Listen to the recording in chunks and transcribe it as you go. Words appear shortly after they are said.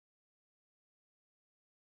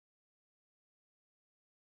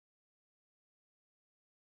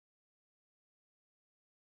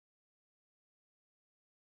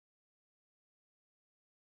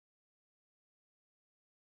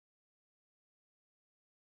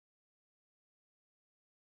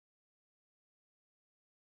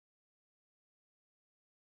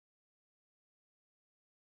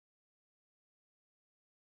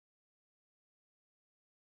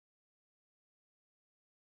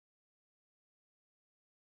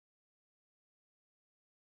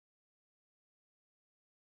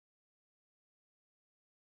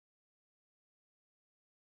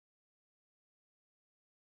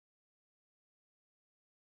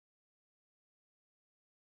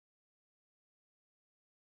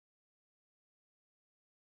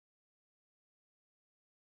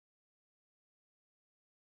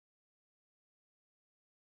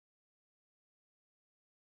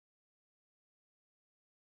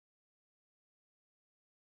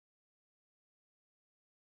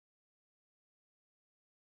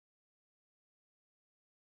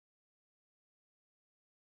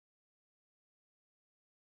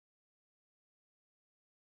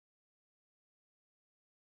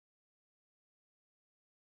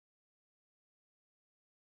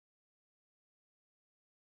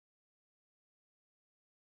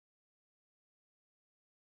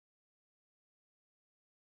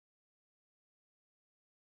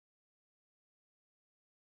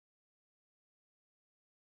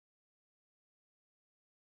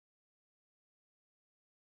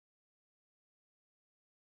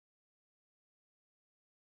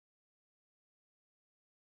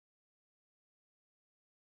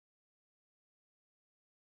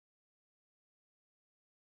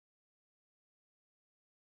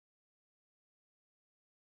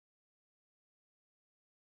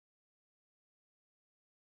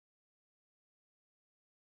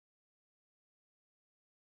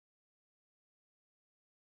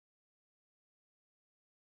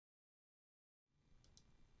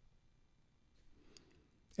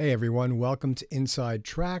Hey everyone, welcome to Inside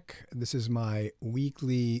Track. This is my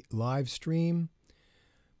weekly live stream.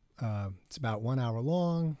 It's about 1 hour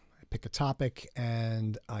long. I pick a topic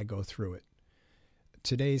and I go through it.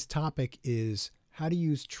 Today's topic is how to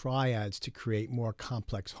use triads to create more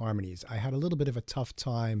complex harmonies. I had a little bit of a tough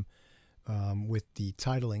time with the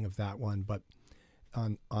titling of that one, but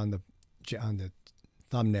on the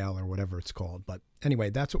thumbnail or whatever it's called. But anyway,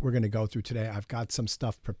 that's what we're going to go through today. I've got some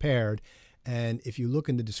stuff prepared. And if you look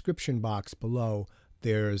in the description box below,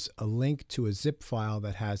 there's a link to a zip file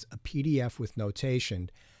that has a PDF with notation.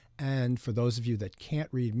 And for those of you that can't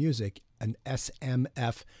read music, an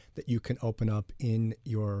SMF that you can open up in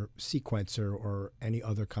your sequencer or any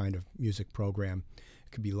other kind of music program.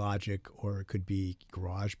 It could be Logic, or it could be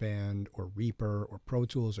GarageBand or Reaper or Pro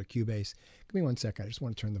Tools or Cubase. Give me 1 second. I just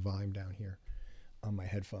want to turn the volume down here on my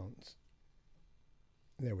headphones.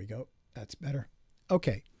 There we go. That's better.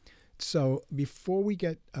 Okay. So before we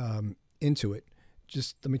get into it,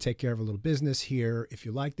 just let me take care of a little business here. If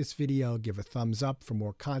you like this video, give a thumbs up. For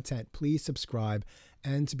more content, please subscribe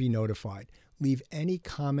and to be notified. Leave any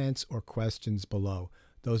comments or questions below.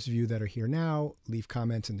 Those of you that are here now, leave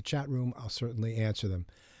comments in the chat room. I'll certainly answer them.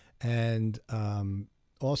 And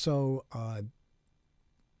also,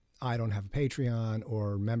 I don't have a Patreon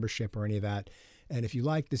or membership or any of that. And if you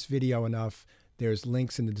like this video enough, there's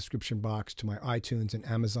links in the description box to my iTunes and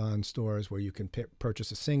Amazon stores where you can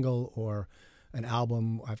purchase a single or an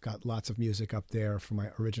album. I've got lots of music up there for my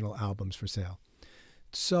original albums for sale.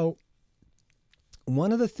 So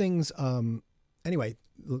one of the things, anyway,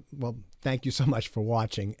 well, thank you so much for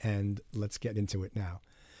watching, and let's get into it now.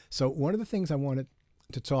 So one of the things I wanted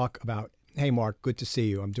to talk about, hey Mark, good to see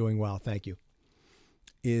you. I'm doing well, thank you,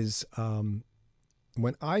 is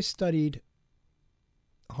when I studied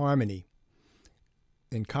harmony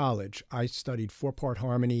in college, I studied 4-part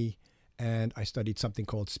harmony, and I studied something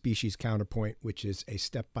called species counterpoint, which is a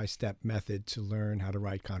step-by-step method to learn how to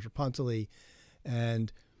write contrapuntally.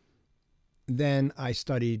 And then I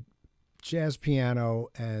studied jazz piano,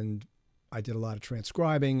 and I did a lot of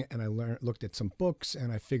transcribing, and I looked at some books,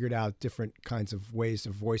 and I figured out different kinds of ways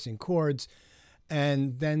of voicing chords.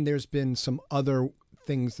 And then there's been some other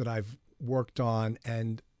things that I've worked on,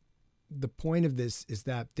 and the point of this is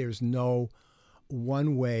that there's no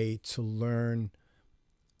one way to learn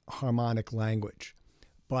harmonic language.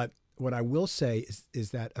 But what I will say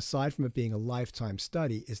is that aside from it being a lifetime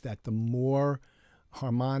study, is that the more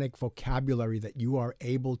harmonic vocabulary that you are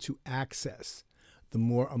able to access, the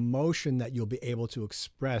more emotion that you'll be able to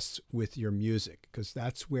express with your music, because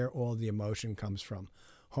that's where all the emotion comes from.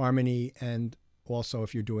 Harmony, and also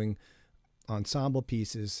if you're doing ensemble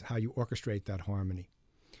pieces, how you orchestrate that harmony.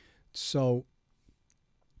 So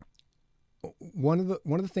one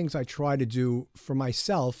of the things I try to do for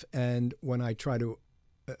myself, and when I try to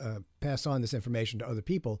pass on this information to other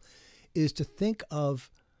people, is to think of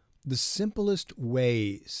the simplest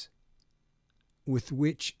ways with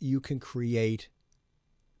which you can create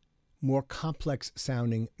more complex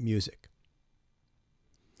sounding music.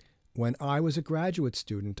 When I was a graduate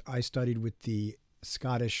student, I studied with the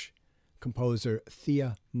Scottish composer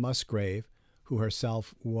Thea Musgrave, who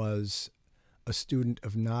herself was a student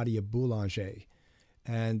of Nadia Boulanger.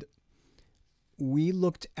 And we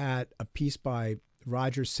looked at a piece by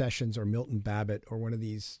Roger Sessions or Milton Babbitt, or one of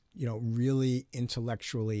these, really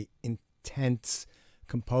intellectually intense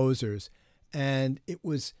composers. And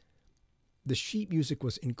the sheet music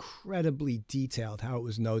was incredibly detailed, how it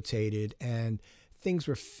was notated, and things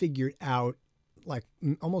were figured out like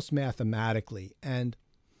almost mathematically. And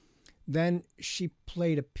then she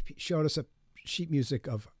showed us a sheet music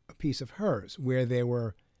of a piece of hers where there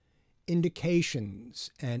were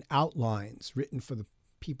indications and outlines written for the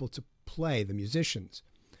people to play, the musicians,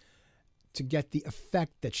 to get the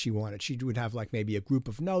effect that she wanted. She would have like maybe a group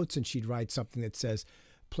of notes, and she'd write something that says,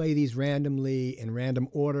 play these randomly in random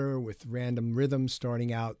order with random rhythms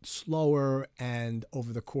starting out slower, and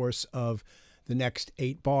over the course of the next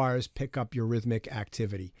 8 bars, pick up your rhythmic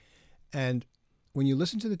activity. And when you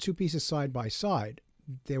listen to the two pieces side by side,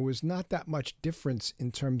 there was not that much difference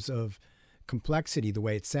in terms of complexity, the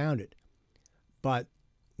way it sounded. But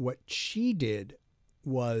what she did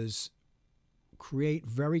was create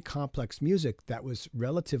very complex music that was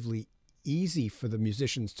relatively easy for the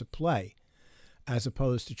musicians to play, as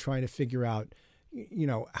opposed to trying to figure out,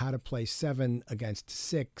 how to play 7 against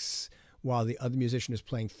 6 while the other musician is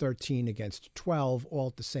playing 13 against 12 all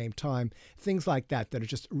at the same time. Things like that are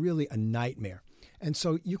just really a nightmare. And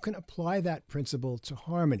so you can apply that principle to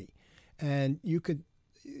harmony. And you could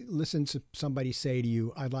listen to somebody say to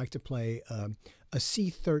you, I'd like to play a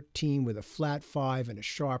C13 with a flat 5 and a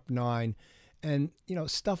sharp 9. and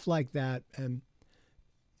stuff like that. And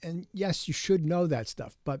yes, you should know that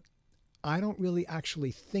stuff, but I don't really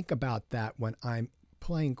actually think about that when I'm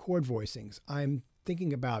playing chord voicings. I'm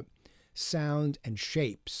thinking about sound and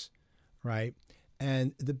shapes, right?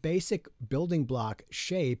 And the basic building block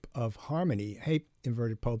shape of harmony, hey,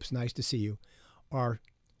 Inverted Popes, nice to see you, are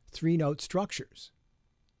 3-note structures,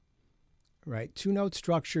 right? 2-note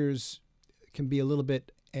structures can be a little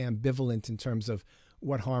bit ambivalent in terms of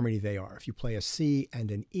what harmony they are. If you play a C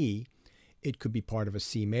and an E, it could be part of a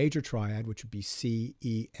C major triad, which would be C,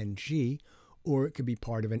 E, and G, or it could be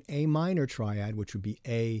part of an A minor triad, which would be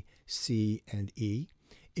A, C, and E.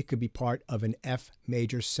 It could be part of an F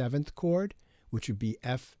major 7th chord, which would be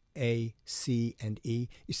F, A, C, and E.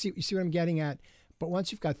 You see what I'm getting at? But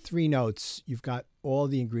once you've got 3 notes, you've got all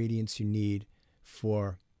the ingredients you need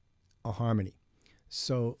for a harmony.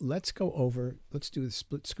 So let's go over, let's do the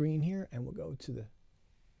split screen here, and we'll go to the...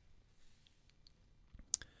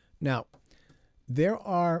 Now, there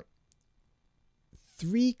are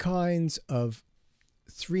 3 kinds of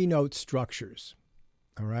 3-note structures,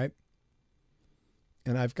 all right?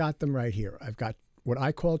 And I've got them right here. I've got what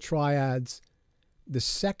I call triads. The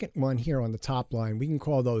second one here on the top line, we can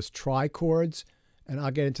call those trichords, and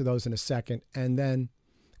I'll get into those in a second. And then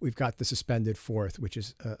we've got the suspended fourth, which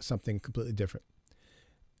is something completely different.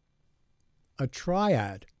 A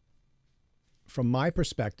triad, from my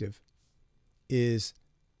perspective, is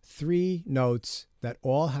 3 notes that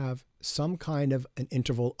all have some kind of an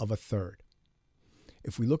interval of a third.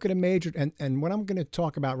 If we look at a major, and what I'm going to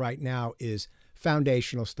talk about right now is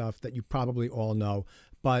foundational stuff that you probably all know,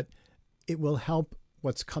 but it will help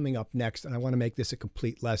what's coming up next. And I want to make this a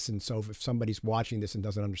complete lesson. So if somebody's watching this and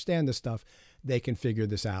doesn't understand this stuff, they can figure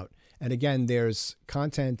this out. And again, there's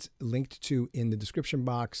content linked to in the description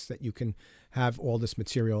box that you can have all this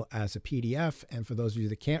material as a PDF. And for those of you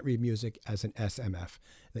that can't read music, as an SMF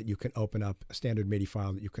that you can open up, a standard MIDI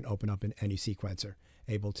file that you can open up in any sequencer,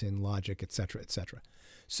 Ableton, Logic, etc., etc.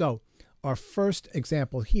 So our first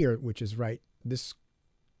example here, which is right this,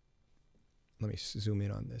 let me zoom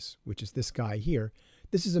in on this, which is this guy here.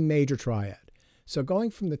 This is a major triad. So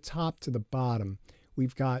going from the top to the bottom,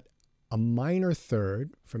 we've got a minor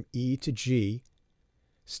third from E to G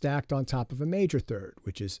stacked on top of a major third,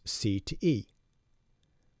 which is C to E.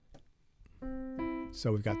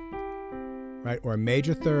 So we've got, right, or a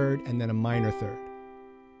major third and then a minor third.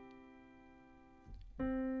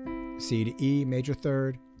 C to E, major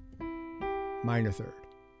third, minor third.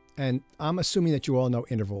 And I'm assuming that you all know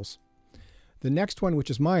intervals. The next one, which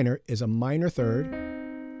is minor, is a minor third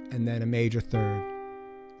and then a major third.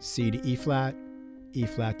 C to E flat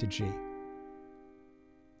to G.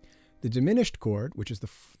 The diminished chord, which is the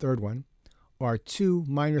third one, are 2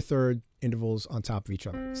 minor third intervals on top of each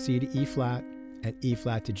other. C to E flat and E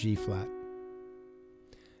flat to G flat.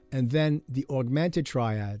 And then the augmented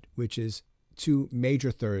triad, which is 2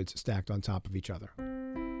 major thirds stacked on top of each other.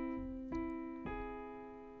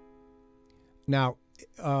 Now,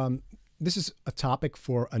 this is a topic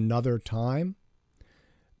for another time,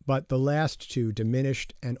 but the last 2,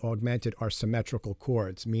 diminished and augmented, are symmetrical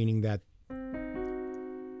chords, meaning that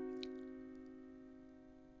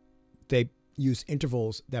they use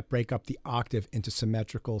intervals that break up the octave into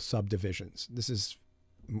symmetrical subdivisions. This is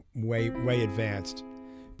way advanced.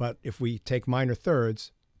 But if we take minor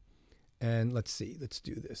thirds, and let's see, let's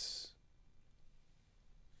do this.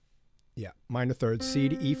 Yeah, minor thirds, C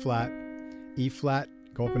to E flat,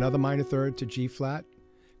 go up another minor third to G flat,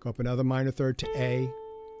 go up another minor third to A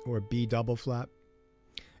or B double flat,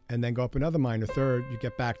 and then go up another minor third, you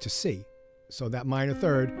get back to C. So that minor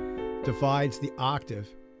third divides the octave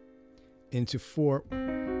into 4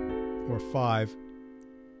 or 5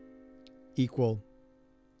 equal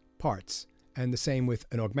parts. And the same with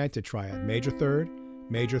an augmented triad, major third,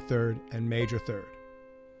 and major third.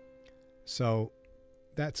 So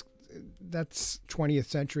that's 20th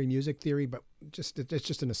century music theory, but it's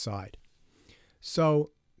just an aside.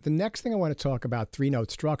 So the next thing I want to talk about, 3-note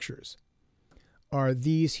structures, are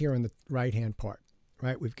these here in the right-hand part,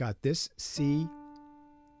 right? We've got this D,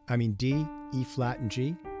 E flat and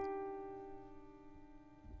G,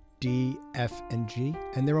 D, F, and G.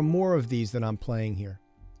 And there are more of these that I'm playing here.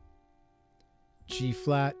 G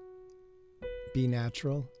flat, B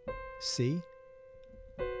natural, C,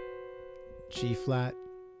 G flat,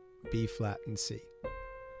 B flat, and C.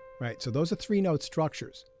 Right, so those are 3-note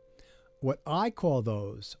structures. What I call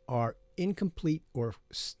those are incomplete or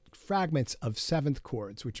fragments of 7th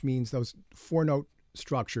chords, which means those 4-note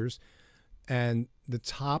structures, and the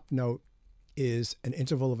top note is an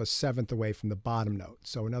interval of a 7th away from the bottom note.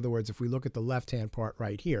 So in other words, if we look at the left-hand part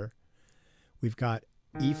right here, we've got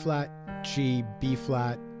E flat, G, B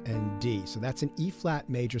flat, and D. So that's an E flat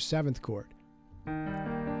major 7th chord.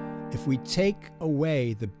 If we take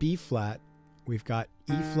away the B flat, we've got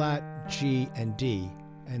E flat, G, and D.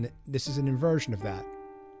 And this is an inversion of that,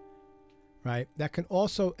 right? That can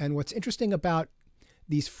also, and what's interesting about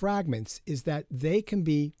these fragments is that they can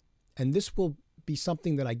be, and this will be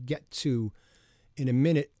something that I get to in a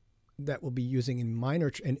minute that we'll be using in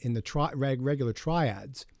minor, in the regular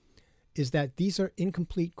triads, is that these are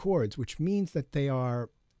incomplete chords, which means that they are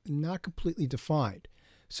not completely defined.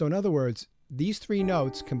 So in other words, these 3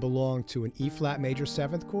 notes can belong to an E flat major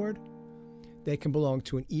 7th chord. They can belong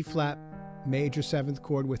to an E flat major 7th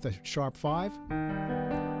chord with a sharp 5.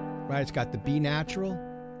 Right? It's got the B natural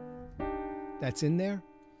that's in there.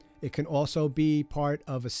 It can also be part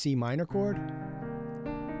of a C minor chord,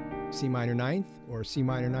 C minor 9th, or C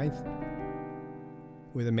minor 9th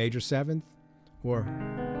with a major 7th, or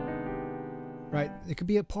right? It could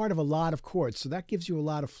be a part of a lot of chords, so that gives you a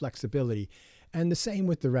lot of flexibility. And the same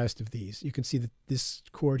with the rest of these. You can see that this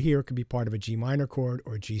chord here could be part of a G minor chord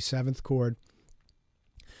or a G 7th chord.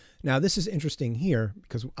 Now, this is interesting here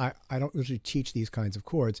because I don't usually teach these kinds of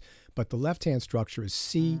chords, but the left-hand structure is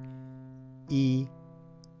C, E,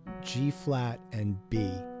 G flat, and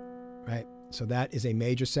B, right? So that is a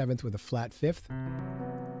major 7th with a flat 5th.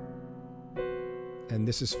 And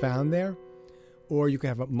this is found there. Or you can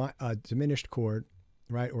have a diminished chord,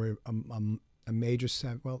 right? Or a major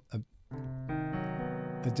 7th, well, a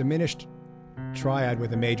diminished triad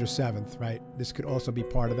with a major 7th, right? This could also be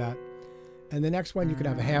part of that. And the next one, you could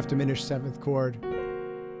have a half diminished 7th chord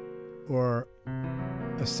or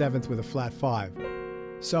a 7th with a flat 5.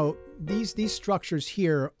 So these structures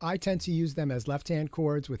here, I tend to use them as left-hand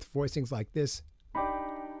chords with voicings like this.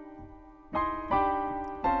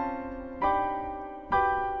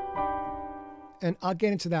 And I'll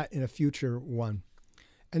get into that in a future one.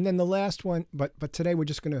 And then the last one, but today we're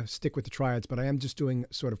just going to stick with the triads, but I am just doing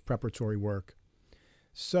sort of preparatory work.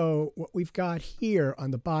 So what we've got here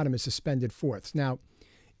on the bottom is suspended fourths. Now,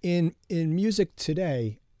 in music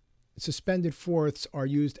today, suspended fourths are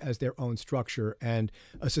used as their own structure, and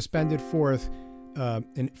a suspended fourth,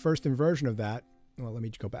 in first inversion of that, well, let me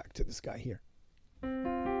go back to this guy here,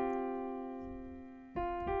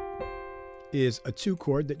 is a 2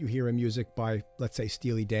 chord that you hear in music by, let's say,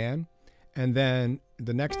 Steely Dan. And then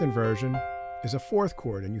the next inversion is a 4th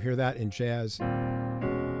chord, and you hear that in jazz.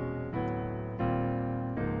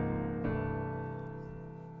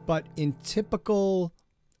 But in typical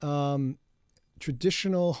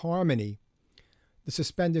traditional harmony, the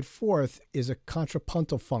suspended 4th is a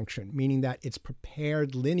contrapuntal function, meaning that it's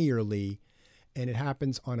prepared linearly and it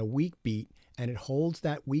happens on a weak beat, and it holds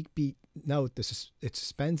that weak beat note, it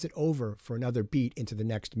suspends it over for another beat into the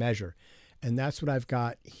next measure. And that's what I've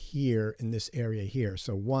got here in this area here.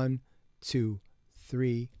 So 1, 2,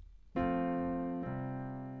 3.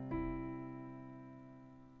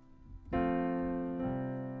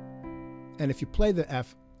 And if you play the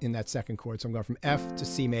F in that 2nd chord, so I'm going from F to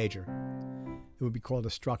C major, it would be called a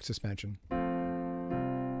struck suspension.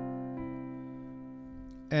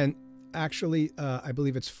 And actually, I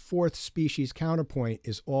believe its 4th species counterpoint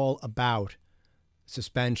is all about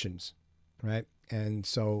suspensions, right? And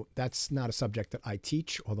so that's not a subject that I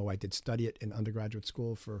teach, although I did study it in undergraduate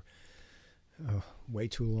school for way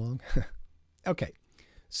too long. Okay,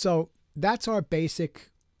 so that's our basic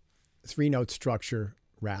 3-note structure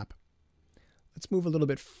wrap. Let's move a little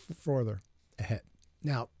bit further ahead.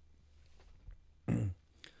 Now,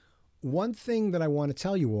 one thing that I want to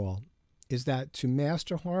tell you all is that to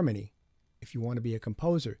master harmony, if you want to be a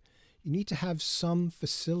composer, you need to have some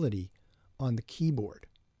facility on the keyboard.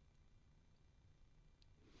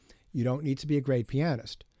 You don't need to be a great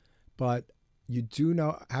pianist, but you do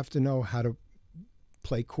have to know how to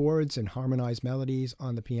play chords and harmonize melodies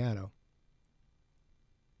on the piano.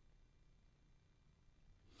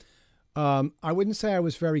 I wouldn't say I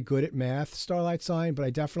was very good at math, Starlight Sign, but I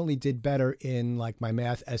definitely did better in like my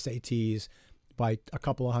math SATs by a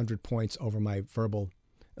couple of 100 points over my verbal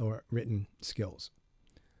or written skills.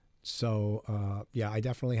 So yeah, I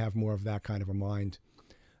definitely have more of that kind of a mind.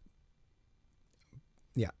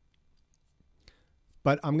 Yeah.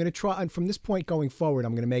 But I'm going to try, and from this point going forward,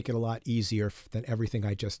 I'm going to make it a lot easier than everything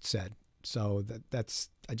I just said. So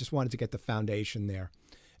I just wanted to get the foundation there.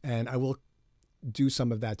 And I will do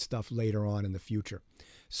some of that stuff later on in the future.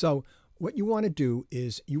 So what you want to do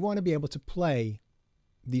is you want to be able to play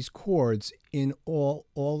these chords in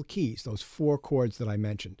all keys, those 4 chords that I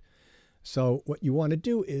mentioned. So what you want to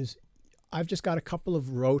do is, I've just got a couple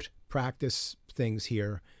of rote practice things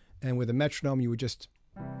here. And with a metronome, you would just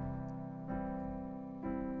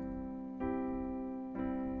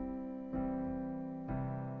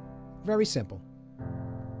Very simple.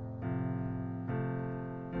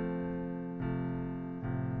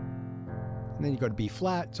 And then you go to B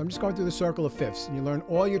flat. So I'm just going through the circle of fifths, and you learn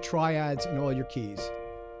all your triads and all your keys.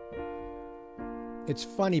 It's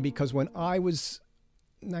funny because when I was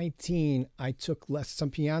 19, I took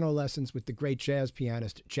some piano lessons with the great jazz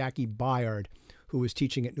pianist Jackie Byard, who was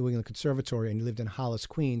teaching at New England Conservatory, and he lived in Hollis,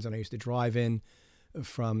 Queens. And I used to drive in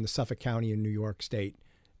from the Suffolk County in New York State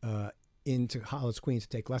into Hollis, Queens to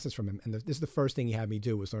take lessons from him. And this is the first thing he had me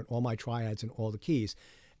do, was learn all my triads and all the keys.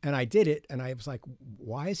 And I did it, and I was like,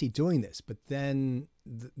 why is he doing this? But then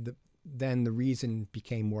the reason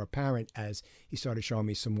became more apparent as he started showing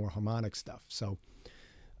me some more harmonic stuff. So,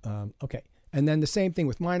 okay. And then the same thing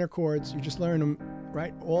with minor chords. You just learn them,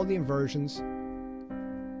 right? All the inversions.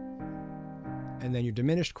 And then your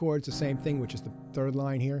diminished chords, the same thing, which is the third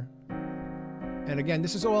line here. And again,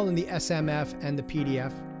 this is all in the SMF and the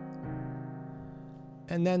PDF.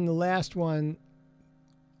 And then the last one,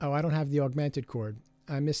 oh, I don't have the augmented chord.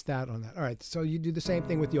 I missed that on that. All right, so you do the same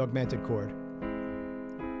thing with the augmented chord.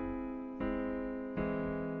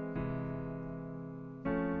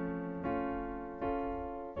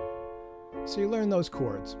 So you learn those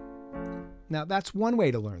chords. Now, that's one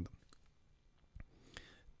way to learn them.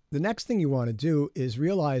 The next thing you want to do is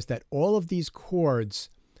realize that all of these chords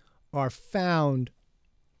are found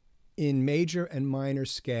in major and minor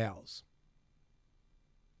scales.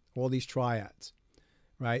 All these triads,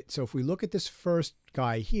 right? So if we look at this first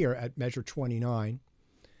guy here at measure 29,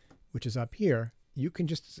 which is up here, you can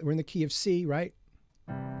just, we're in the key of C, right?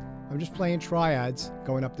 I'm just playing triads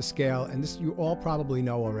going up the scale, and this you all probably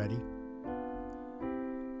know already.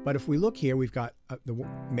 But if we look here, we've got the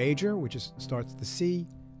major, which starts the C,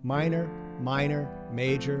 minor, minor,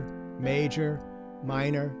 major, major,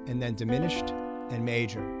 minor, and then diminished and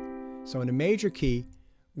major. So in a major key,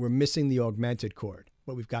 we're missing the augmented chord,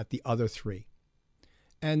 but we've got the other three.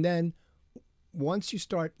 And then once you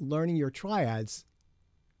start learning your triads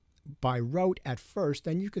by rote at first,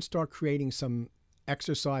 then you could start creating some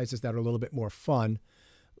exercises that are a little bit more fun,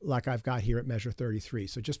 like I've got here at measure 33.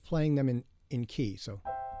 So just playing them in key. So.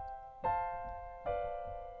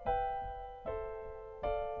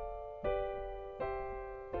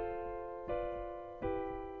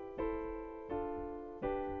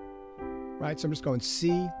 Right, so I'm just going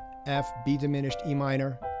C, F, B diminished, E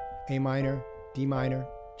minor, A minor, D minor,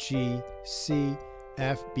 G, C,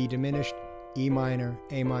 F, B diminished, E minor,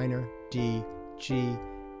 A minor, D, G,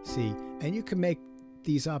 C. And you can make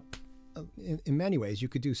these up in many ways. You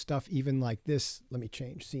could do stuff even like this. Let me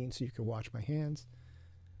change scene so you can watch my hands.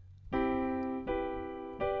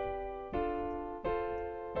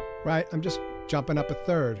 Right, I'm just jumping up a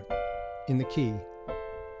third in the key.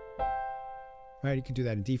 Right, you can do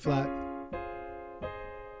that in D flat.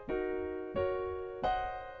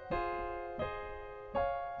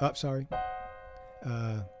 Oh, sorry.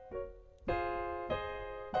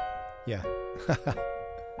 Yeah.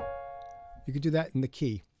 You could do that in the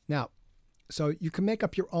key. Now, so you can make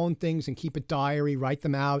up your own things and keep a diary, write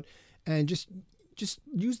them out, and just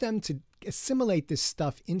use them to assimilate this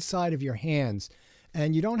stuff inside of your hands.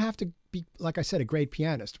 And you don't have to be, like I said, a great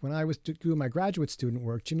pianist. When I was doing my graduate student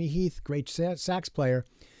work, Jimmy Heath, great sax player,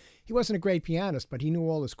 he wasn't a great pianist, but he knew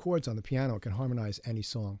all his chords on the piano and could harmonize any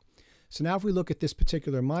song. So now if we look at this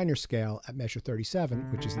particular minor scale at measure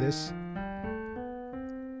 37, which is this,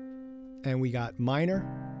 and we got minor,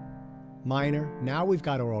 minor, now we've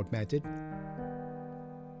got our augmented,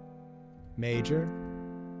 major,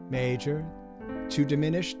 major, two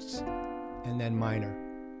diminished, and then minor.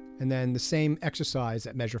 And then the same exercise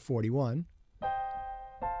at measure 41.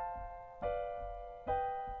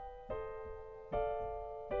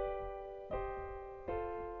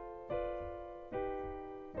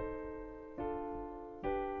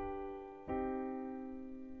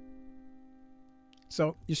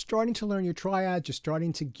 So you're starting to learn your triads, you're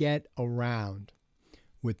starting to get around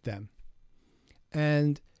with them.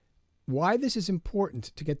 And why this is important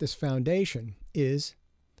to get this foundation is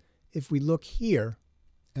if we look here,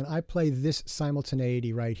 and I play this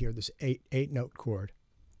simultaneity right here, this eight note chord.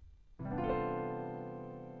 All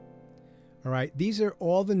right, these are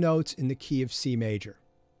all the notes in the key of C major,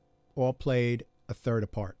 all played a third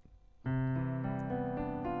apart.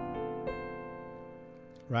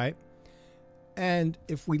 Right? And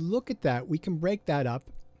if we look at that, we can break that up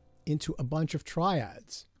into a bunch of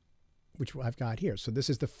triads, which I've got here. So this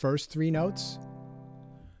is the first three notes,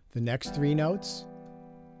 the next three notes,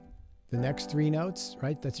 the next three notes,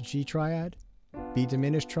 right? That's a G triad, B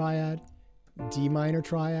diminished triad, D minor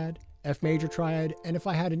triad, F major triad, and if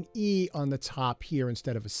I had an E on the top here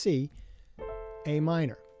instead of a C, A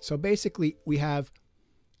minor. So basically we have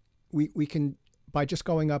we can, by just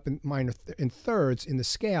going up in minor in thirds in the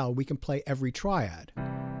scale, we can play every triad.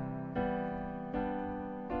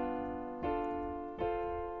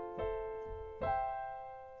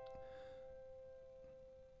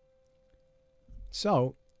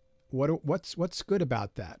 So what's good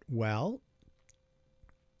about that? Well,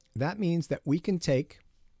 that means that we can take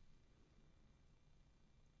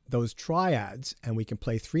those triads and we can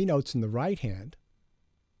play 3 notes in the right hand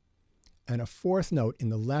and a 4th note in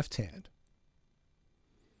the left hand.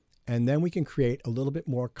 And then we can create a little bit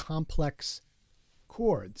more complex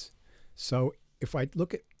chords. So if I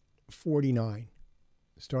look at 49,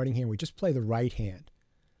 starting here, we just play the right hand.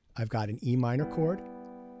 I've got an E minor chord,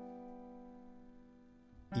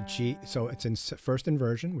 E G, so it's in first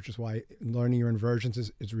inversion, which is why learning your inversions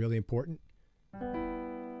is really important.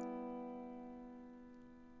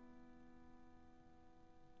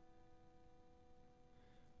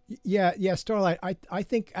 Yeah, Starlight, I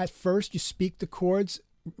think at first you speak the chords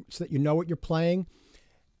so that you know what you're playing,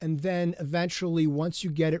 and then eventually once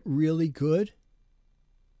you get it really good,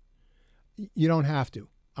 you don't have to.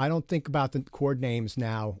 I don't think about the chord names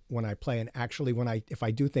now when I play, and actually if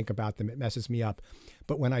I do think about them, it messes me up.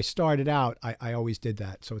 But when I started out, I always did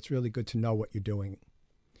that. So it's really good to know what you're doing.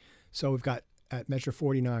 So we've got, at measure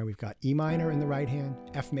 49, we've got E minor in the right hand,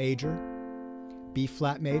 F major, B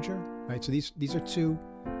flat major, right? So these are 2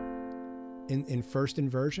 in first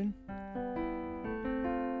inversion,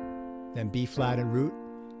 then B flat and root,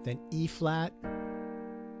 then E flat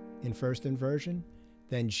in first inversion,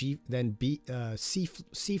 then C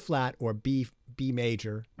flat or B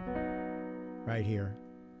major right here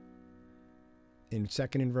in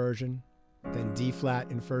second inversion, then D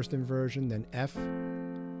flat in first inversion, then F,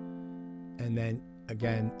 and then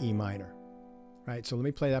again E minor, right? So let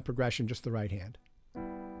me play that progression, just the right hand.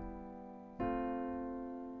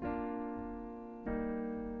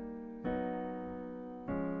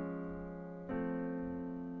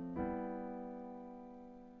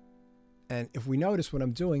 And if we notice, what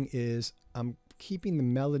I'm doing is I'm keeping the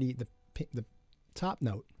melody, the top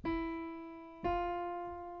note.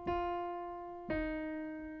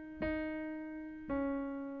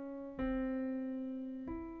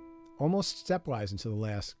 Almost stepwise into the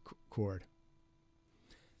last chord.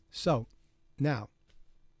 So now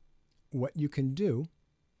what you can do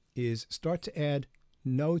is start to add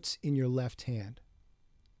notes in your left hand.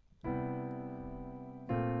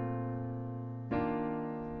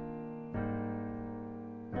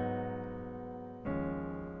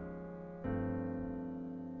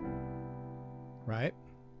 Right?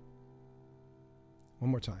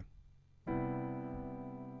 One more time.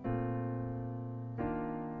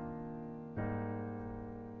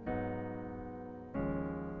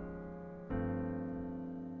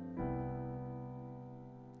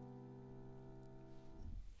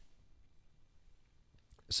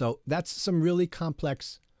 So that's some really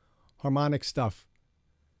complex harmonic stuff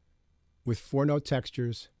with 4-note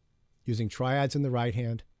textures, using triads in the right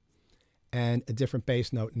hand and a different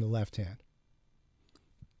bass note in the left hand.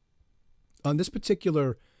 On this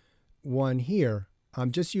particular one here,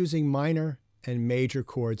 I'm just using minor and major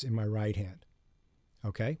chords in my right hand.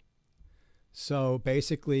 Okay? So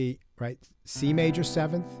basically, right, C major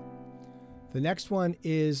 7th. The next one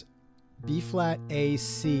is B flat, A,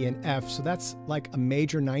 C, and F. So that's like a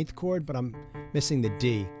major 9th chord, but I'm missing the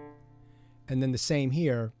D. And then the same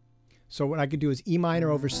here. So what I could do is E minor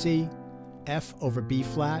over C, F over B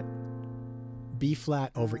flat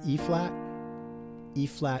over E flat, E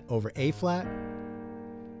flat over A flat,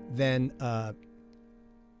 then a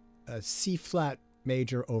C flat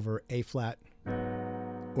major over A flat,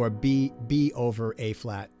 or B over A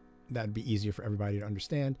flat. That'd be easier for everybody to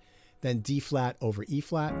understand. Then D flat over E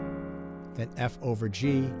flat, then F over G,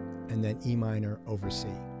 and then E minor over C.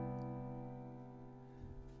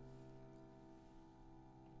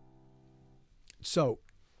 So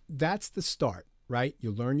that's the start, right?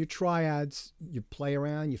 You learn your triads, you play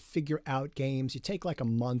around, you figure out games. You take like a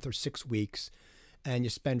month or 6 weeks, and you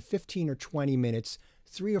spend 15 or 20 minutes,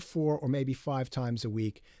 3 or 4 or maybe 5 times a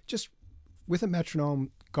week, just with a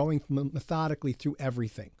metronome, going methodically through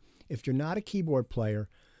everything. If you're not a keyboard player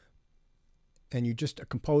and you're just a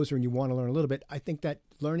composer and you want to learn a little bit, I think that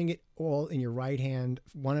learning it all in your right hand,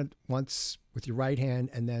 once with your right hand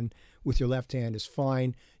and then with your left hand, is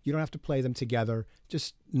fine. You don't have to play them together.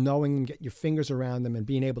 Just knowing them, get your fingers around them and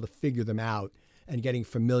being able to figure them out and getting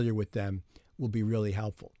familiar with them will be really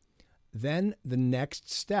helpful. Then the next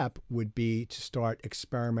step would be to start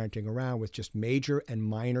experimenting around with just major and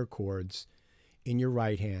minor chords in your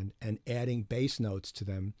right hand and adding bass notes to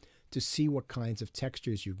them to see what kinds of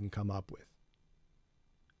textures you can come up with.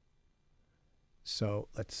 So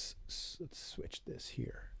let's switch this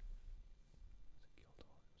here.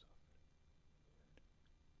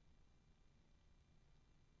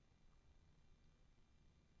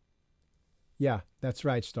 Yeah, that's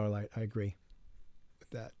right, Starlight. I agree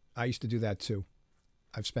with that. I used to do that too.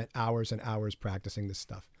 I've spent hours and hours practicing this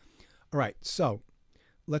stuff. All right, so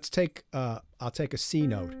let's take, I'll take a C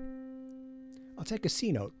note. I'll take a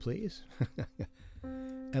C note, please.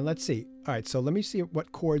 And let's see. All right, so let me see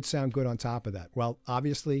what chords sound good on top of that. Well,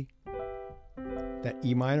 obviously, that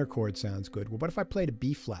E minor chord sounds good. Well, what if I played a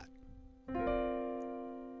B flat?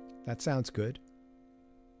 That sounds good.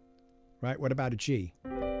 Right? What about a G?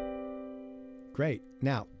 Great.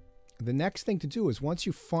 Now, the next thing to do is once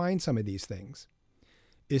you find some of these things,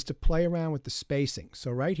 is to play around with the spacing. So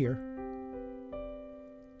right here,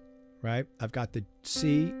 right, I've got the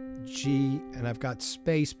C, G, and I've got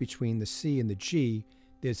space between the C and the G.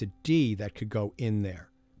 There's a D that could go in there.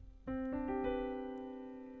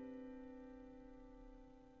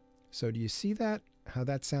 So do you see that? How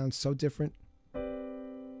that sounds so different?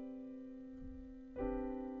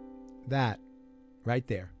 That, right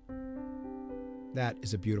there. That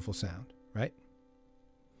is a beautiful sound, right?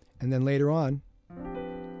 And then later on,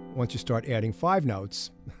 once you start adding 5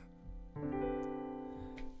 notes,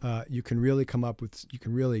 you can really come up with, you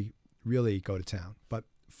can really go to town. But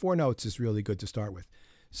 4 notes is really good to start with.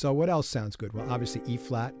 So what else sounds good? Well, obviously E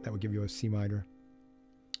flat, that would give you a C minor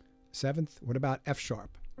 7th. What about F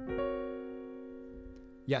sharp?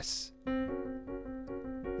 Yes.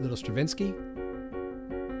 Little Stravinsky.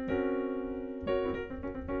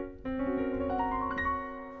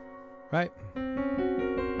 Right?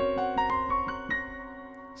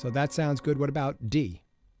 So that sounds good. What about D?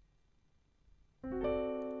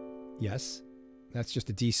 Yes. That's just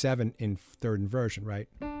a D7 in 3rd inversion, right?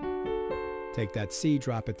 Take that C,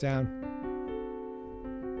 drop it down.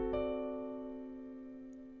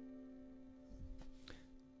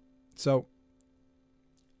 So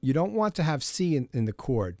you don't want to have C in the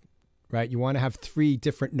chord, right? You want to have 3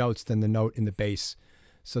 different notes than the note in the bass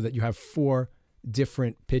so that you have 4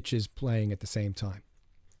 different pitches playing at the same time.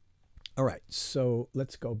 All right, so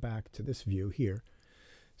let's go back to this view here.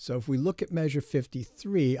 So if we look at measure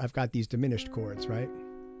 53, I've got these diminished chords, right?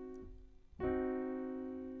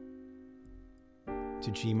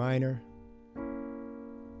 To G minor,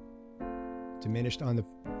 diminished on the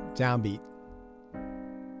downbeat,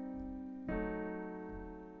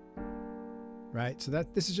 right? So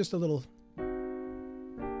that this is just a little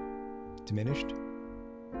diminished,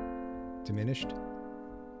 diminished,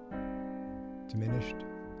 diminished.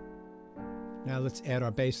 Now let's add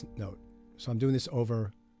our bass note. So I'm doing this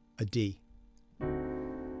over a D.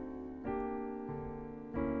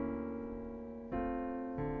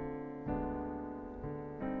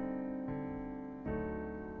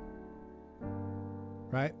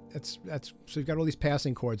 Right? That's so you've got all these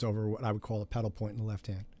passing chords over what I would call a pedal point in the left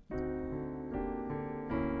hand.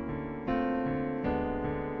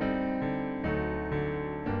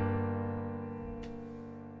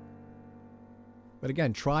 But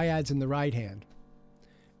again, triads in the right hand.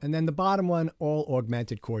 And then the bottom one, all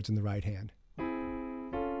augmented chords in the right hand.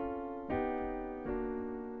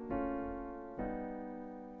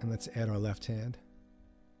 And let's add our left hand.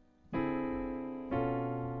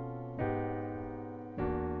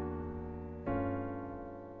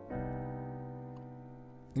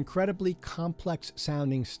 Incredibly complex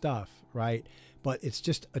sounding stuff, right? But it's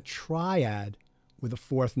just a triad with a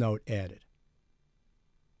 4th note added.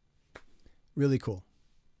 Really cool.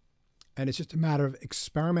 And it's just a matter of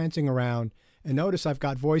experimenting around. And notice I've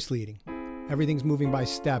got voice leading. Everything's moving by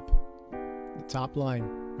step. The top line,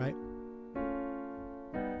 right?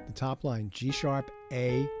 The top line, G sharp,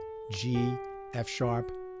 A, G, F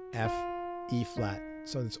sharp, F, E flat.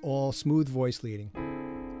 So it's all smooth voice leading.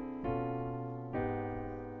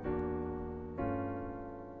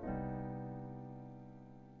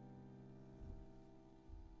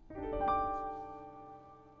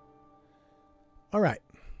 All right.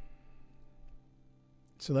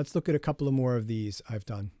 So let's look at a couple of more of these I've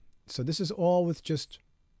done. So this is all with just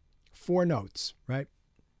 4 notes, right?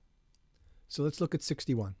 So let's look at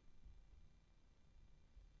 61.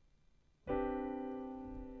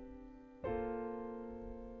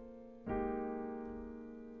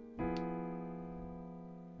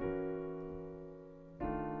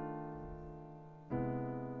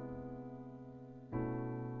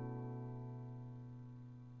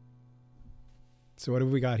 So what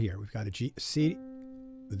have we got here? We've got a G, C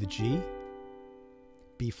with a G,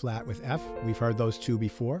 B flat with F. We've heard those 2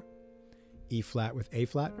 before. E flat with A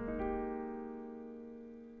flat.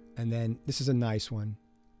 And then this is a nice one.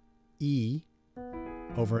 E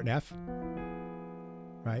over an F.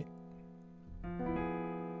 right?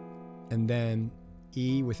 And then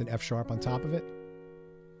E with an F sharp on top of it.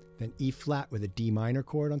 Then E flat with a D minor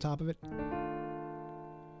chord on top of it.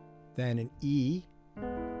 Then an E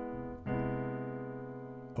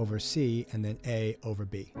over C, and then A over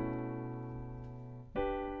B.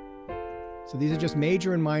 So these are just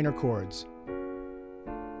major and minor chords.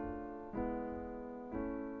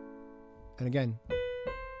 And again,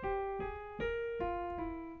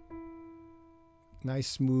 nice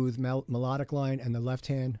smooth melodic line, and the left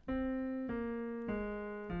hand.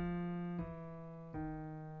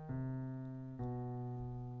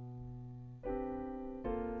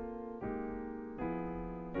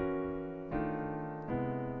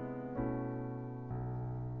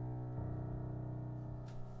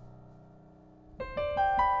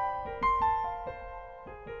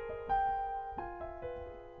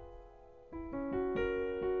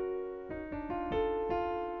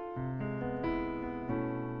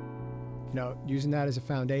 You know, using that as a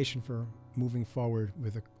foundation for moving forward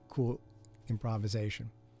with a cool improvisation.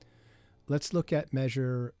 Let's look at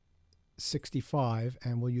measure 65,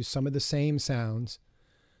 and we'll use some of the same sounds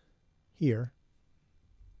here.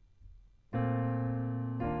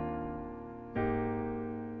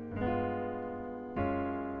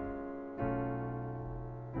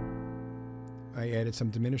 I added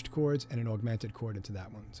some diminished chords and an augmented chord into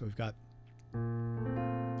that one. So we've got,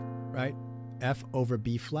 right, F over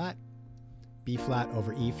B flat, B flat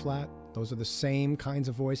over E flat. Those are the same kinds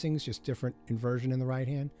of voicings, just different inversion in the right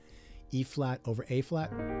hand. E flat over A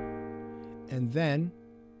flat. And then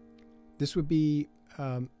this would be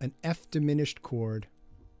an F diminished chord,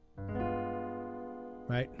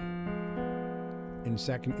 right? In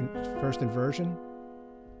first inversion.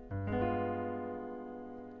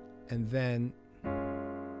 And then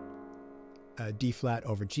D flat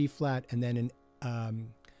over G flat. And then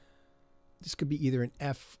this could be either an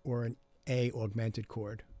F or an A augmented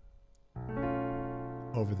chord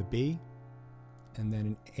over the B, and then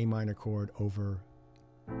an A minor chord over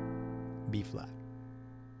B flat.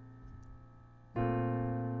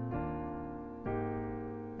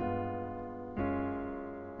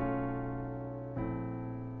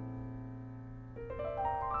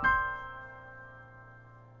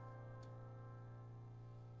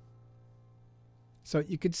 So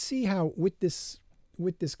you could see how with this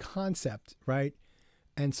concept, right,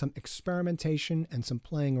 and some experimentation and some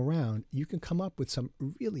playing around, you can come up with some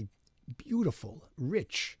really beautiful,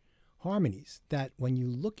 rich harmonies that when you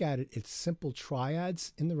look at it, it's simple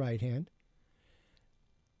triads in the right hand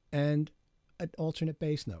and an alternate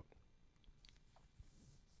bass note.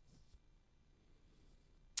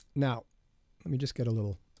 Now, let me just get a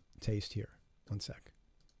little taste here. One sec.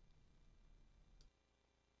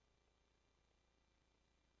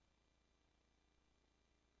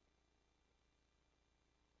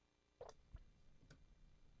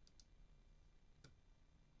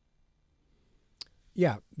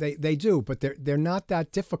 Yeah, they do, but they're not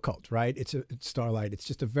that difficult, right? It's Starlight. It's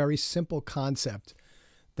just a very simple concept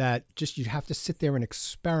that just you have to sit there and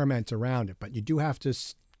experiment around it, but you do have to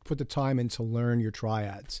put the time in to learn your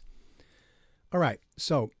triads. All right,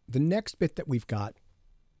 so the next bit that we've got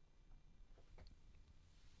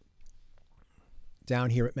down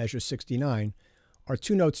here at measure 69 are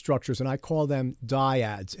two-note structures, and I call them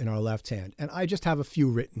diads in our left hand. And I just have a few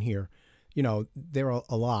written here. You know, there are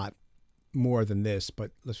a lot more than this,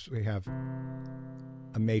 but we have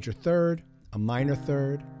a major third, a minor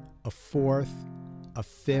third, a fourth, a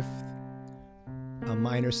fifth, a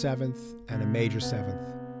minor seventh, and a major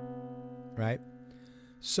seventh, right?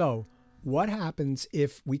 So what happens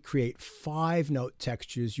if we create 5-note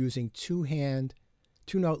textures using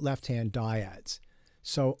two-note left hand diads?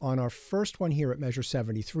 So on our first one here at measure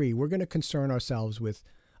 73, we're going to concern ourselves with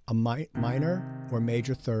a minor or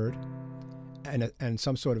major third, and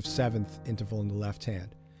some sort of seventh interval in the left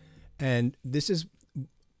hand. And this is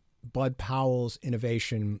Bud Powell's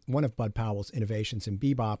innovation. One of Bud Powell's innovations in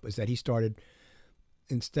bebop is that he started,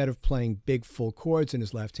 instead of playing big full chords in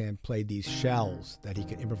his left hand, played these shells that he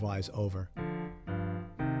could improvise over.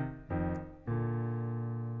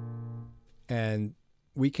 And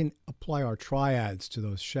we can apply our triads to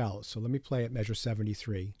those shells. So let me play at measure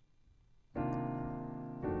 73.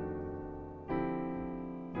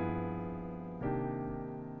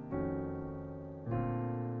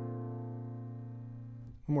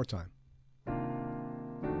 One more time.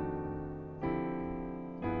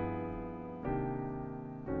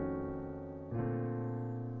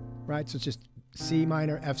 Right, so it's just C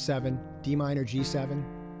minor, F7, D minor, G7,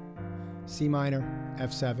 C minor,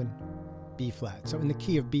 F7, B flat. So in the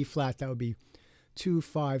key of B flat, that would be 2,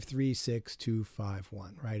 5, 3, 6, 2, 5,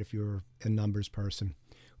 1, right, if you're a numbers person.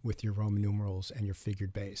 with your Roman numerals and your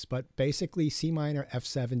figured bass. But basically C minor,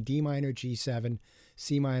 F7, D minor, G7,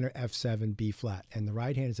 C minor, F7, B flat. And the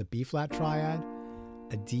right hand is a B flat triad,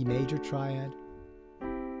 a D major triad,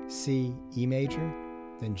 C, E major,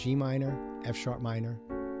 then G minor, F sharp minor,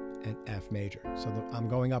 and F major. So I'm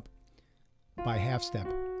going up by half step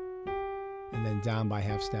and then down by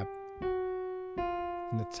half step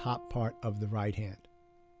in the top part of the right hand.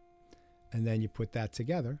 And then you put that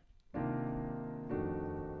together.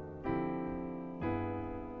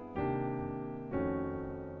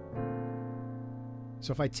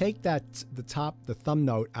 So if I take that, the thumb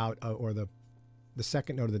note out, or the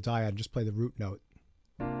second note of the diad, just play the root note.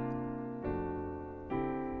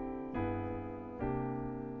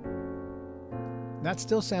 That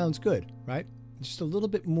still sounds good, right? Just a little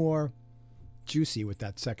bit more juicy with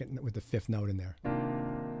that with the fifth note in there.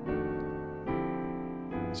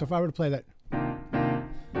 So if I were to play that.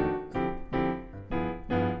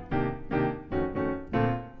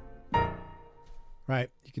 Right,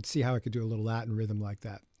 you could see how I could do a little Latin rhythm like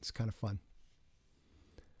that. It's kind of fun.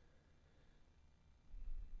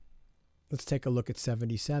 Let's take a look at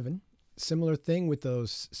 77. Similar thing with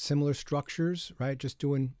those similar structures, right? Just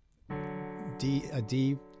doing a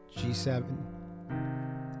D, G7,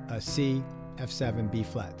 a C, F7, B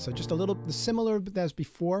flat. So just a little similar as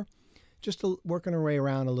before, just working our way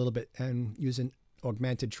around a little bit and using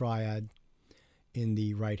augmented triad in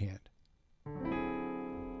the right hand.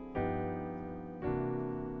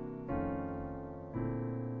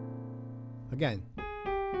 Again,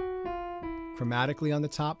 chromatically on the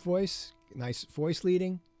top voice, nice voice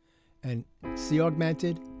leading, and C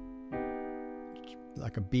augmented,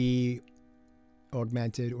 like a B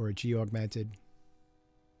augmented or a G augmented.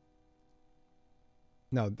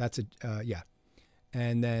 No, that's a, yeah.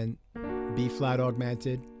 And then B flat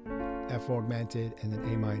augmented, F augmented, and then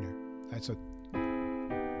A minor. All right, so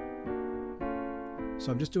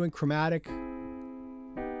I'm just doing chromatic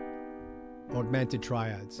augmented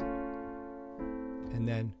triads. And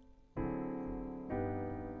then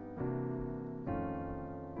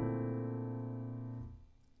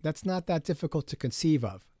that's not that difficult to conceive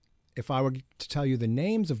of. If I were to tell you the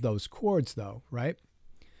names of those chords, though, right?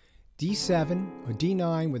 D7 or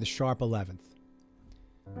D9 with a sharp 11th.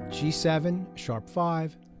 G7, sharp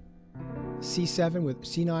 5. C7 with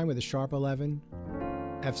C9 with a sharp 11.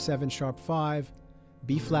 F7, sharp 5.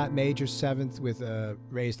 B flat major 7th with a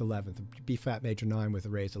raised 11th. B flat major 9 with a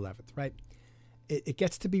raised 11th, right? It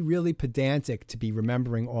gets to be really pedantic to be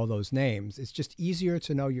remembering all those names. It's just easier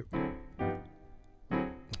to know your...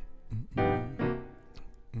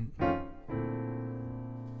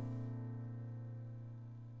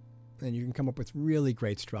 And you can come up with really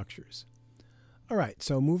great structures. All right,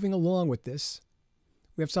 so moving along with this,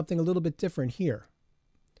 we have something a little bit different here.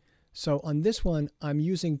 So on this one, I'm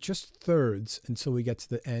using just thirds until we get to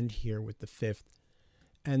the end here with the fifth.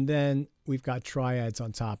 And then we've got triads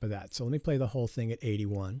on top of that. So let me play the whole thing at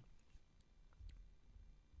 81.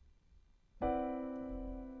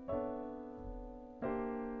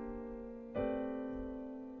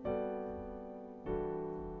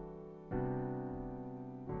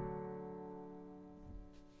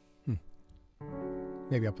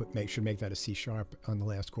 Maybe I'll should make that a C sharp on the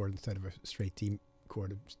last chord instead of a straight D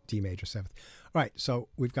chord of D major 7th. All right, so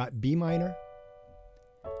we've got B minor,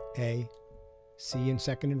 A, C in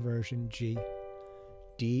second inversion, G,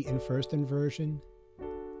 D in first inversion,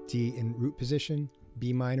 D in root position,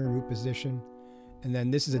 B minor in root position, and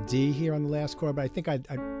then this is a D here on the last chord, but I think I'd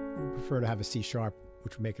prefer to have a C sharp,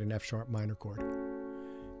 which would make it an F sharp minor chord.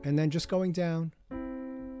 And then just going down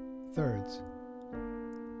thirds.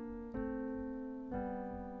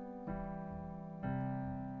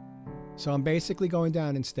 So I'm basically going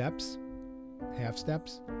down in steps, half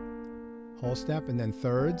steps, whole step, and then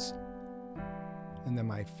thirds. And then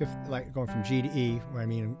my fifth, like going from G to E, where I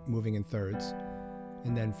mean moving in thirds.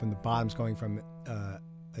 And then from the bottoms going from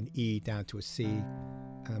an E down to a C,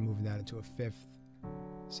 and I'm moving that into a fifth.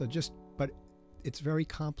 So just, but it's very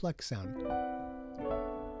complex sounding.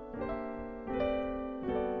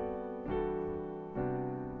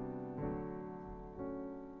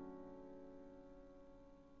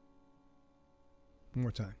 One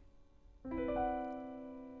more time.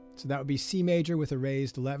 So that would be C major with a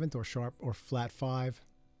raised 11th or sharp or flat 5.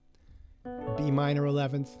 B minor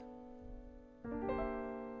 11th.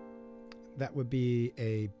 That would be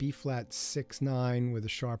a B flat 6/9 with a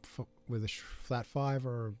sharp flat 5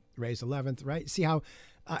 or raised 11th, right? See how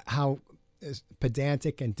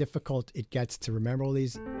pedantic and difficult it gets to remember all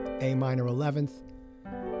these. A minor 11th,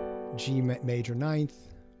 G major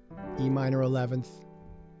 9th, E minor 11th,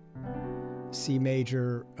 C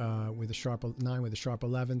major with a sharp 9 with a sharp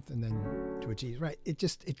 11th, and then to a G. Right? It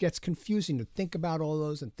gets confusing to think about all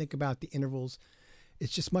those and think about the intervals.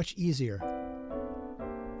 It's just much easier.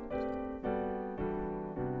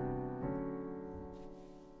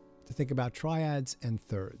 To think about triads and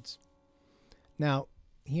thirds. Now,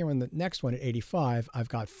 here on the next one at 85, I've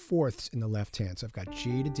got fourths in the left hand. So I've got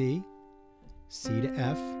G to D, C to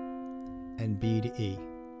F, and B to E.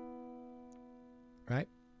 Right?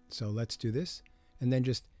 So let's do this. And then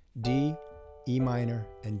just D, E minor,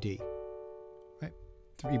 and D. Right?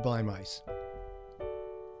 3 blind mice.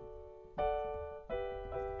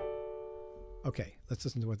 Okay, let's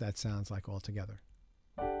listen to what that sounds like all together.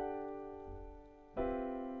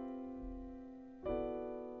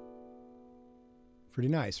 Pretty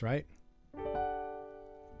nice, right?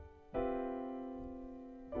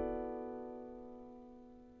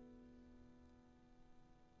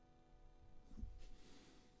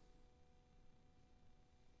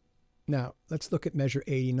 Now, let's look at measure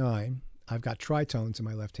 89. I've got tritones in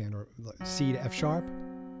my left hand, or C to F sharp,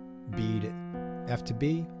 B to F to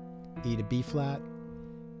B, E to B flat,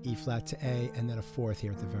 E flat to A, and then a fourth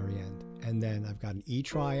here at the very end. And then I've got an E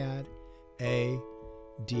triad, A,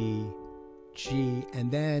 D, G,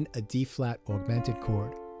 and then a D flat augmented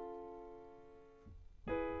chord.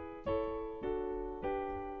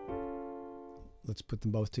 Let's put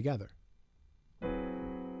them both together.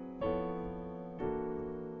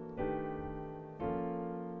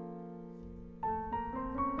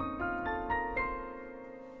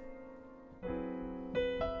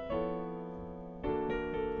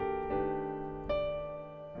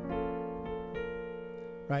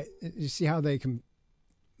 Right? You see how they can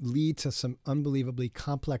lead to some unbelievably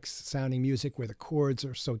complex sounding music where the chords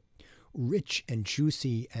are so rich and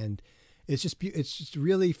juicy, and it's just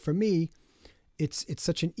really, for me, it's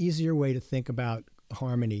such an easier way to think about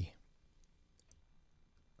harmony.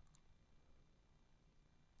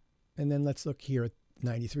 And then let's look here at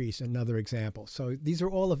 93, so another example. So these are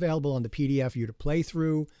all available on the PDF for you to play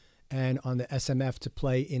through, and on the SMF to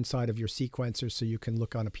play inside of your sequencer, so you can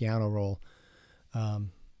look on a piano roll.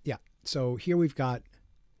 Yeah, so here we've got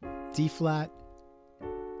D flat,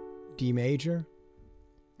 D major,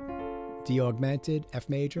 D augmented, F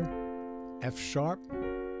major, F sharp,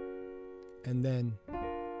 and then,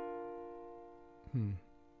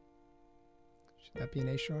 should that be an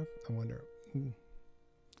A sharp? I wonder.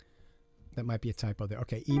 That might be a typo there.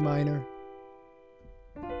 Okay, E minor,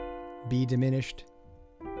 B diminished,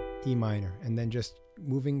 E minor, and then just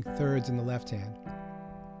moving thirds in the left hand.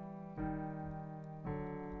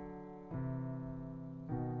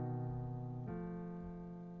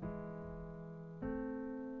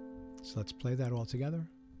 So let's play that all together.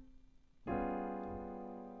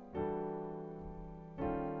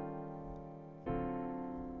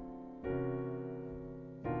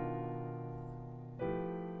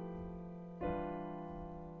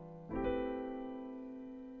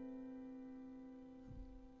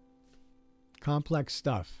 Complex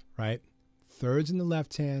stuff, right? Thirds in the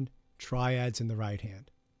left hand, triads in the right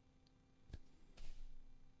hand.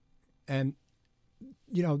 And,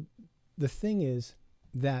 you know, the thing is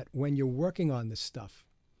that when you're working on this stuff,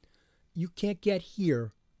 you can't get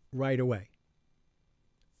here right away.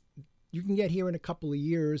 You can get here in a couple of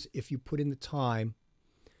years if you put in the time.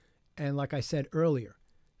 And like I said earlier,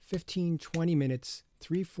 15, 20 minutes,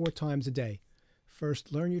 3-4 times a day.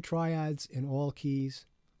 First, learn your triads in all keys,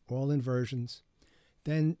 all inversions.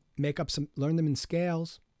 Then learn them in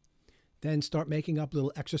scales. Then start making up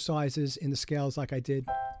little exercises in the scales like I did.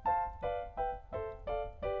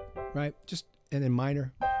 Right? And then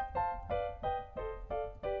minor.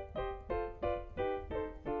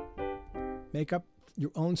 Make up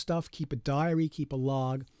your own stuff, keep a diary, keep a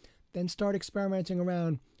log, then start experimenting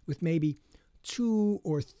around with maybe 2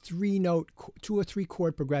 or 3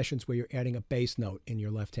 chord progressions where you're adding a bass note in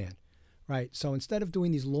your left hand, right? So instead of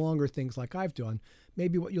doing these longer things like I've done,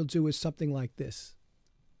 maybe what you'll do is something like this.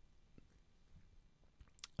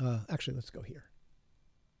 Actually, let's go here.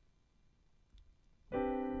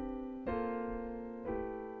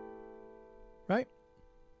 Right?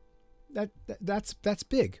 That's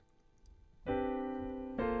big.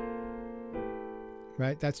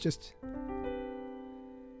 Right? That's just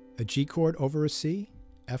a G chord over a C,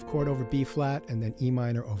 F chord over B flat, and then E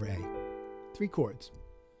minor over A. 3 chords.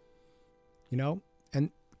 You know? And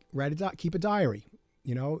write it out, keep a diary.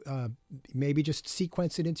 You know, maybe just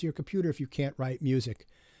sequence it into your computer if you can't write music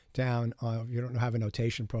down. You don't have a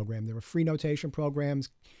notation program. There are free notation programs.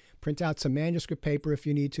 Print out some manuscript paper if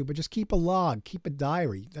you need to, but just keep a log, keep a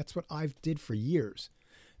diary. That's what I've did for years.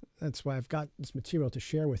 That's why I've got this material to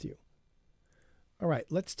share with you. All right,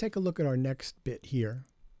 let's take a look at our next bit here.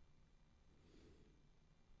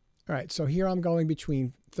 All right, so here I'm going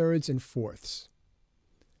between thirds and fourths.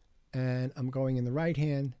 And I'm going in the right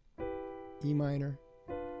hand, E minor,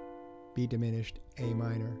 B diminished, A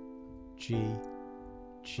minor, G,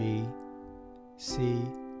 G, C,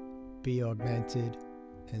 B augmented,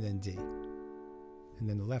 and then D. And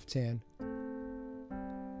then the left hand.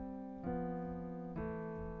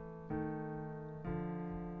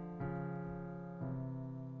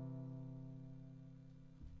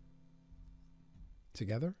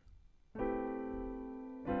 Together. Oh,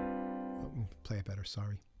 play it better,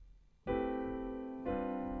 sorry.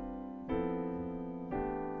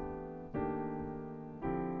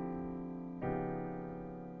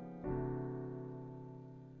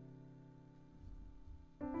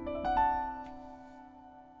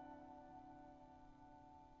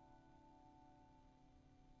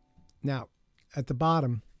 Now, at the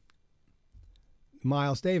bottom,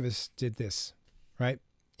 Miles Davis did this, right?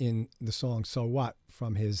 In the song So What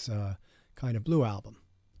from his Kind of Blue album.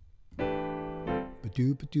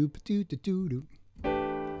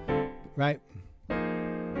 Right?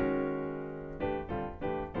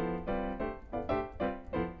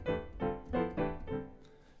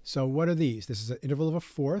 So what are these? This is an interval of a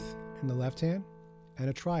fourth in the left hand and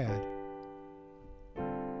a triad.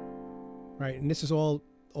 Right? And this is all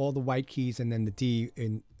the white keys, and then the D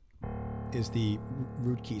is the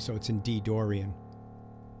root key, so it's in D Dorian.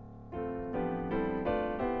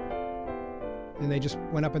 And they just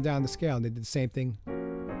went up and down the scale, and they did the same thing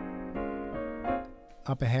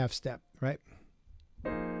up a half step, right?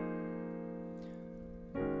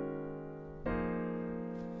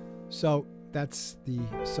 So that's the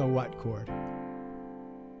So What chord.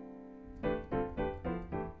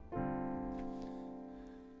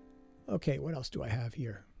 Okay, what else do I have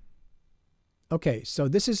here? Okay, so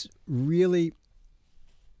this is really,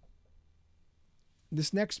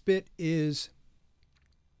 this next bit is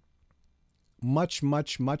much,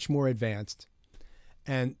 much, much more advanced.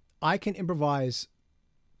 And I can improvise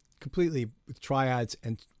completely with triads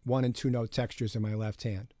and 1- and 2-note textures in my left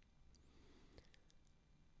hand.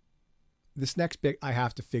 This next bit, I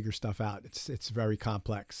have to figure stuff out. It's very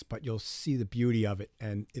complex, but you'll see the beauty of it,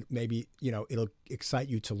 and it maybe, you know, it'll excite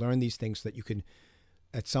you to learn these things so that you can,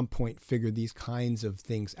 at some point, figure these kinds of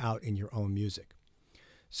things out in your own music.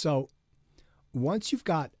 So once you've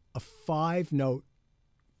got a 5-note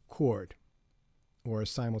chord or a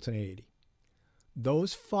simultaneity,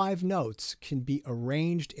 those 5 notes can be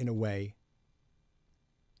arranged in a way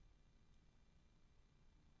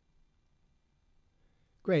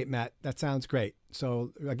Great, Matt. That sounds great.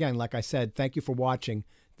 So again, like I said, thank you for watching.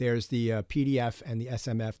 There's the PDF and the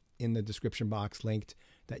SMF in the description box linked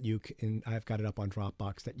that you can, I've got it up on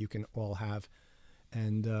Dropbox that you can all have.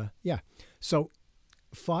 And yeah, so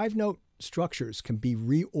 5-note structures can be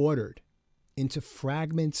reordered into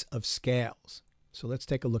fragments of scales. So let's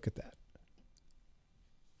take a look at that.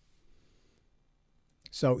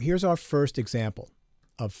 So here's our first example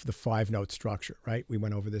of the 5-note structure, right? We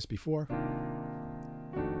went over this before.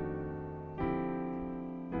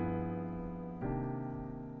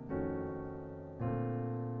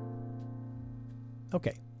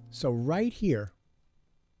 Okay, so right here,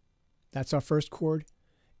 that's our first chord.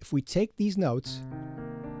 If we take these notes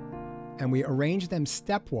and we arrange them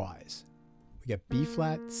stepwise, we get B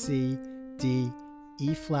flat, C, D,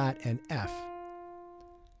 E flat, and F.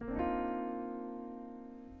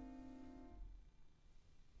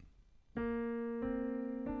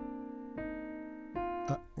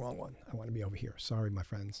 Wrong one. I want to be over here. Sorry, my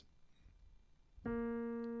friends.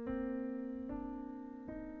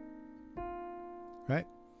 Right?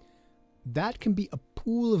 That can be a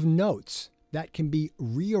pool of notes that can be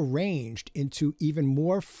rearranged into even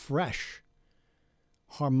more fresh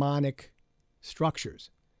harmonic structures.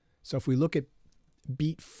 So if we look at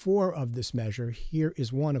beat 4 of this measure, here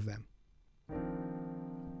is one of them.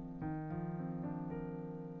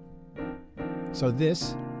 So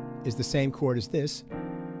this is the same chord as this,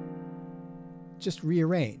 just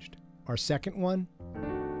rearranged. Our second one,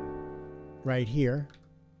 right here,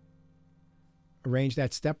 arrange that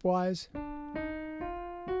stepwise.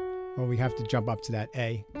 Well, we have to jump up to that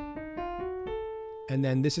A. And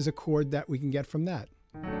then this is a chord that we can get from that.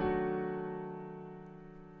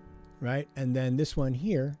 Right? And then this one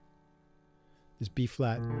here is B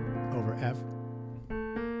flat over F.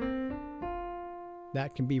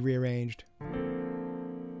 That can be rearranged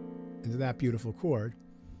into that beautiful chord,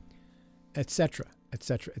 etc.,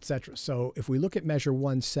 etc., etc. So if we look at measure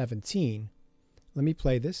 117, let me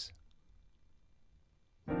play this.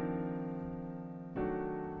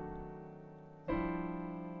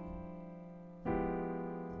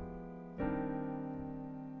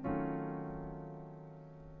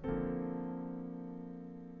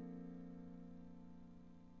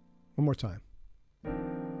 One more time.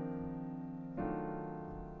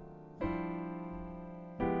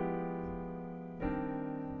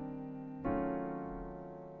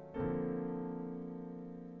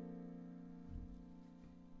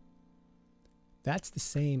 That's the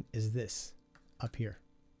same as this up here,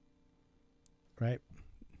 right?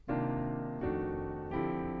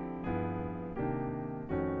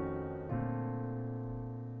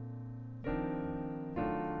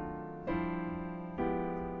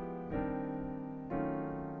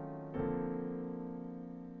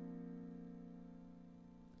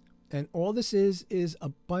 And all this is a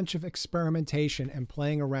bunch of experimentation and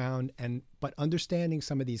playing around, but understanding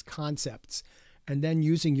some of these concepts, and then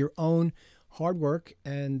using your own hard work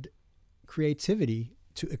and creativity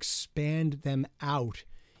to expand them out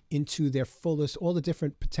into their fullest, all the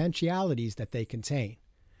different potentialities that they contain.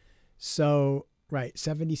 So, right,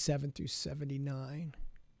 77 through 79.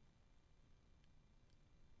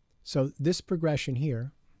 So this progression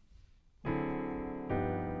here,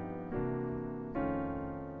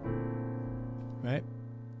 right?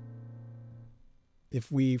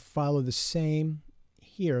 If we follow the same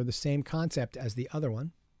here, the same concept as the other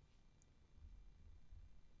one,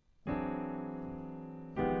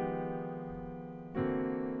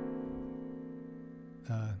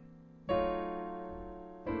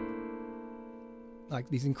 like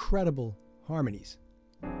these incredible harmonies.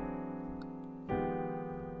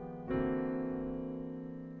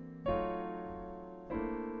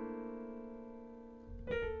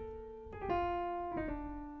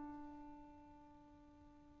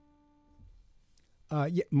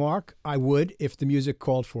 Yeah, Mark, I would if the music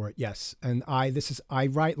called for it. Yes, and I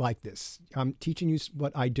write like this. I'm teaching you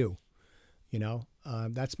what I do. You know,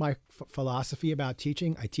 that's my philosophy about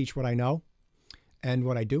teaching. I teach what I know, and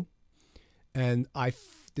what I do, and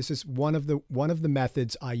this is one of the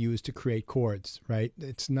methods I use to create chords. Right?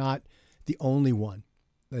 It's not the only one.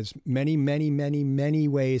 There's many, many, many, many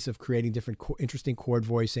ways of creating different interesting chord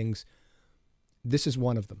voicings. This is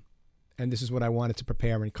one of them, and this is what I wanted to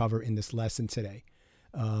prepare and cover in this lesson today.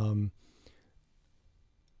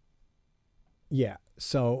 Yeah,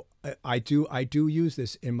 so I do use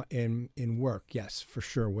this in work. Yes, for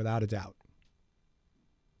sure, without a doubt.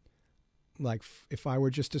 Like if I were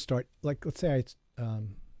just to start, like let's say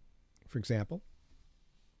for example,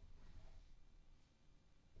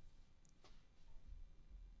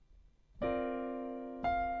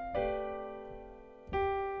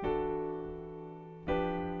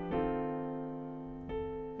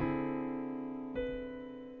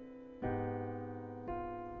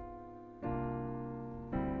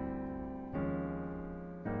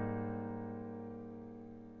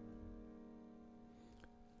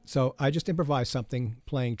 so I just improvised something,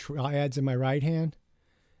 playing triads in my right hand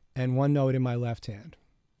and one note in my left hand.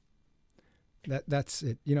 That's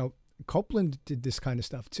it. You know, Copeland did this kind of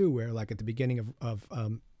stuff too, where like at the beginning of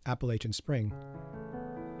Appalachian Spring,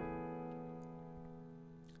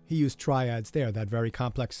 he used triads there, that very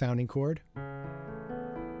complex sounding chord.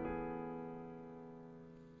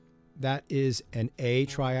 That is an A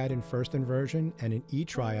triad in first inversion and an E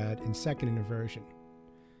triad in second inversion.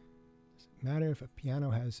 Matter if a piano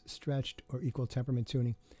has stretched or equal temperament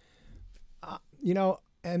tuning. You know,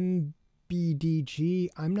 MBDG,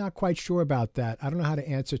 I'm not quite sure about that. I don't know how to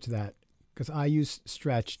answer to that because I use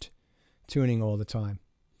stretched tuning all the time.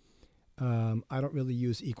 I don't really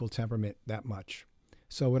use equal temperament that much.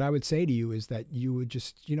 So what I would say to you is that you would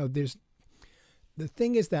just, you know, the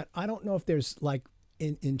thing is that I don't know if there's like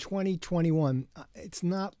in 2021, it's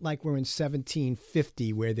not like we're in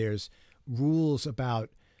 1750 where there's rules about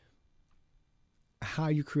how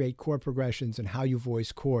you create chord progressions and how you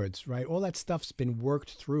voice chords, right? All that stuff's been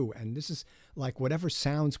worked through, and this is like whatever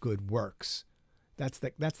sounds good works. That's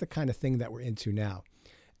the kind of thing that we're into now.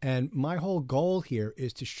 And my whole goal here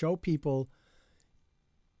is to show people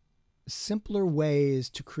simpler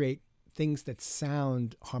ways to create things that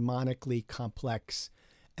sound harmonically complex,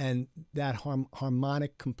 and that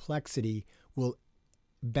harmonic complexity will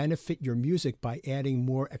benefit your music by adding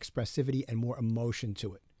more expressivity and more emotion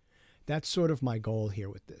to it. That's sort of my goal here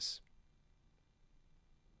with this.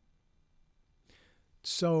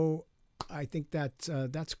 So I think that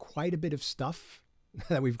that's quite a bit of stuff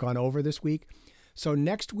that we've gone over this week. So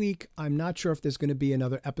next week, I'm not sure if there's going to be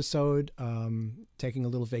another episode, taking a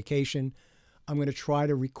little vacation. I'm going to try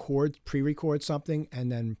to pre-record something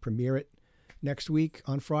and then premiere it next week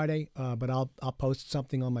on Friday. But I'll post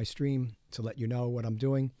something on my stream to let you know what I'm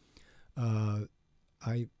doing.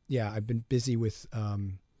 I've been busy with,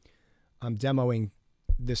 I'm demoing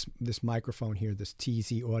this microphone here, this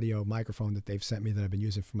TZ audio microphone that they've sent me that I've been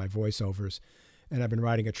using for my voiceovers. And I've been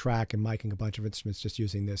writing a track and miking a bunch of instruments just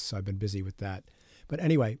using this, so I've been busy with that. But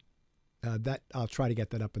anyway, that I'll try to get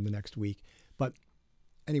that up in the next week. But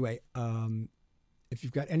anyway, if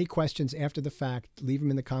you've got any questions after the fact, leave them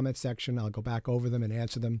in the comment section. I'll go back over them and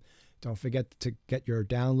answer them. Don't forget to get your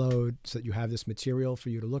download so that you have this material for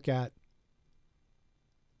you to look at.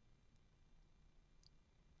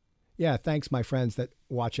 Yeah, thanks, my friends that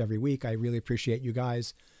watch every week. I really appreciate you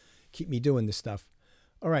guys. Keep me doing this stuff.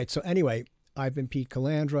 All right, so anyway, I've been Pete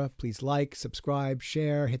Calandra. Please like, subscribe,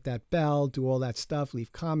 share, hit that bell, do all that stuff,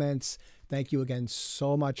 leave comments. Thank you again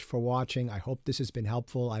so much for watching. I hope this has been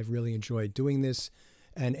helpful. I've really enjoyed doing this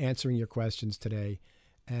and answering your questions today.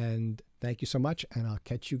 And thank you so much, and I'll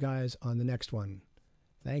catch you guys on the next one.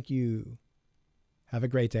 Thank you. Have a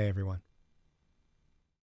great day, everyone.